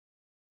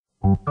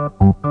Happy, happy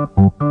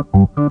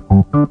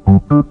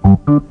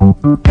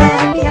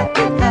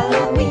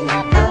Halloween,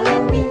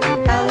 Halloween,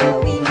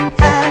 Halloween.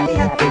 Happy,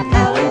 happy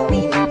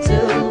Halloween,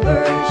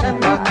 silver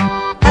shamrock.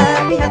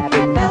 Happy, happy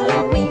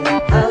Halloween,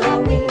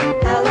 Halloween,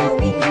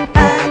 Halloween.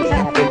 Happy,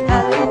 happy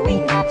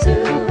Halloween,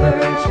 silver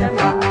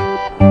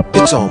shamrock.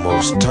 It's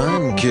almost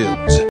time,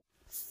 kids.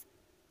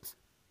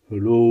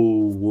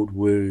 Hello,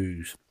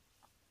 Woodways.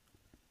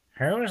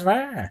 Who's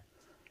there?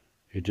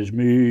 It is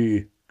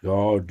me,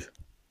 God.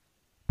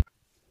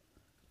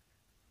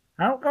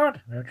 Oh, good.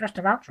 We were just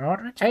about to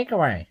order a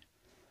takeaway.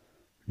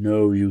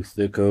 No, you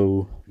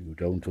thicko, you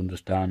don't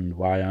understand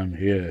why I'm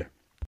here.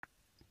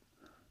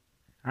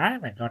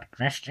 I'm a good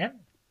Christian.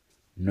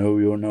 No,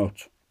 you're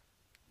not.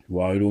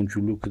 Why don't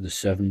you look at the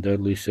 7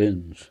 deadly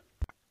sins?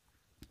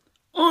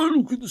 I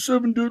look at the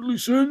 7 deadly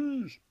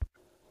sins.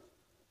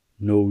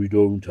 No, you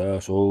don't,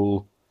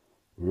 asshole.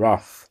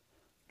 Wrath.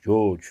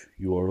 George,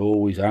 you are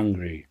always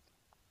angry.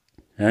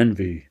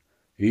 Envy.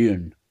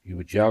 Ian, you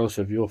were jealous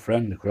of your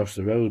friend across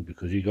the road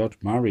because he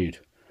got married.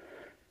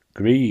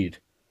 Greed.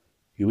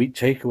 You eat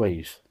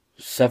takeaways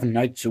 7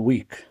 nights a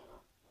week.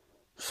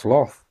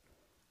 Sloth.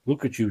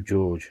 Look at you,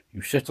 George.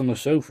 You sit on the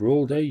sofa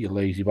all day, you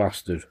lazy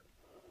bastard.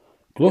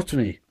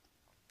 Gluttony.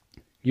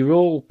 You're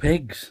all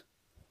pigs.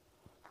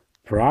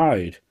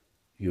 Pride.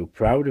 You're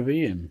proud of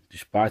Ian,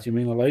 despite him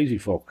being a lazy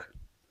fuck.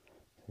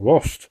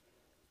 Lust.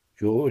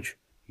 George,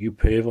 you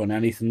perv on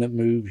anything that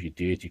moves, you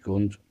dirty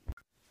cunt.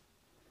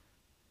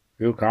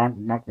 You can't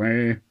mock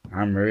me.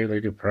 I'm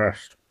really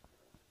depressed.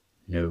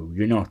 No,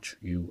 you're not,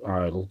 you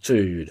idle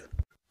turd.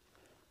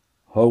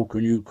 How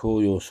can you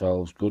call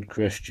yourselves good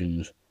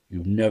Christians?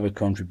 You've never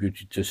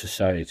contributed to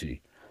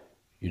society.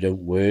 You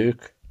don't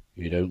work,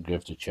 you don't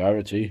give to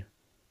charity,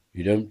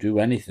 you don't do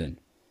anything.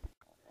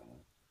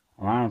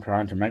 I'm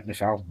trying to make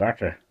myself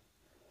better.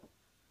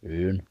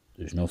 Ian,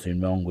 there's nothing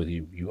wrong with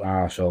you, you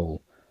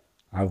arsehole.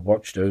 I've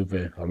watched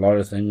over a lot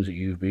of things that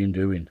you've been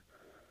doing.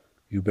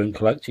 You've been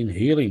collecting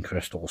healing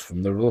crystals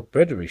from the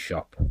lapidary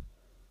shop.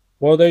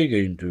 What are they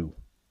going to do,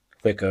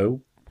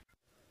 thicko?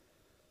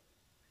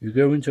 You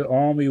go into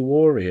army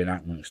war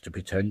reenactments to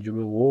pretend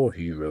you're a war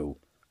hero.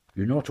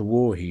 You're not a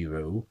war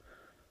hero.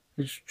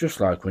 It's just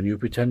like when you're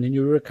pretending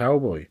you were a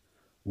cowboy.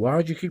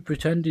 Why do you keep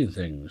pretending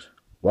things?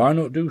 Why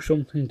not do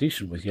something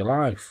decent with your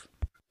life?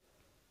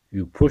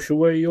 You push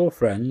away your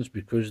friends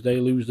because they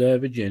lose their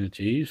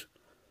virginities.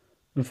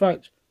 In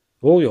fact,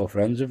 all your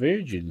friends are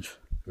virgins.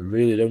 I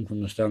really don't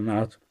understand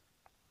that.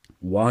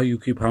 Why you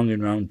keep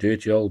hanging around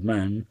dirty old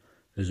men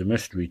is a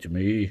mystery to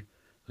me.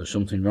 There's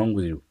something wrong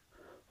with you.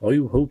 Are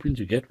you hoping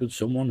to get with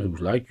someone who's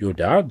like your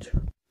dad?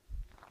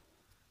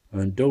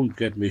 And don't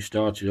get me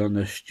started on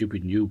this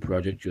stupid new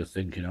project you're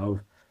thinking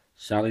of,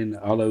 selling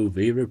aloe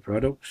vera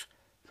products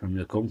from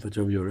the comfort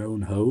of your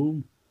own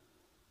home.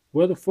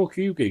 Where the fuck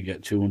you gonna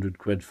get 200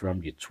 quid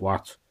from, you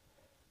twat?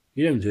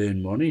 You don't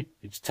earn money,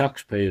 it's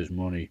taxpayers'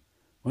 money.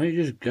 Why don't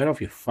you just get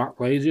off your fat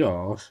lazy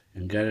arse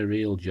and get a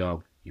real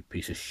job, you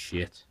piece of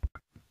shit?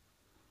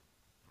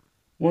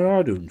 What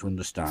I don't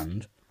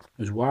understand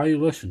is why you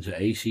listen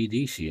to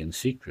AC/DC in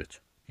secret.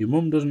 Your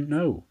mum doesn't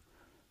know.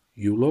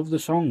 You love the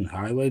song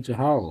Highway to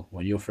Hell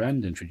when your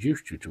friend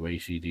introduced you to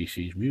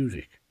AC/DC's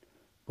music,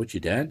 but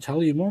you daren't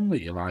tell your mum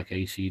that you like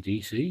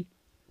AC/DC.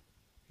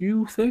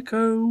 You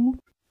thicko.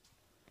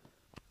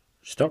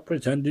 Stop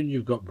pretending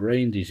you've got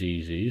brain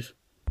diseases.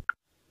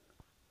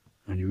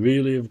 And you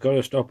really have got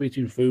to stop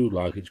eating food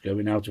like it's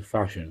going out of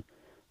fashion.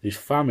 There's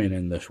famine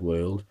in this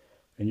world,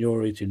 and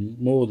you're eating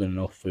more than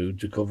enough food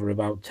to cover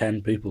about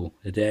 10 people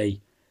a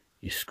day,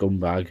 you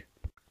scumbag.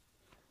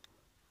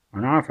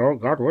 And I thought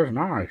God was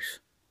nice.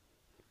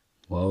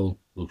 Well,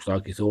 looks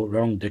like you thought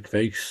wrong,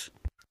 dickface.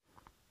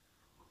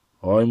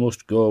 I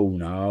must go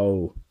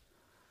now.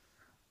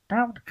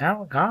 Don't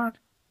go, God.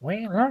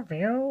 We love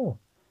you.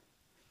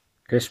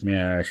 Kiss me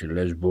ass, you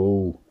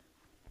lesbo.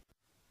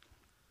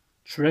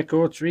 Trick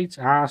or treat,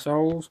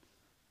 arseholes.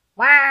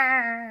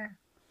 Wah!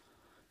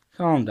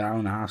 Calm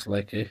down, arse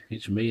licker.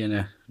 It's me in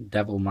a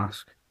devil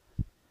mask.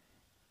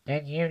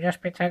 Did you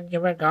just pretend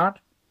you were God?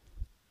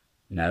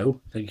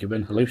 No, think you've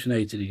been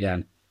hallucinated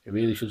again. You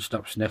really should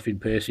stop sniffing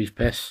Percy's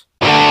piss.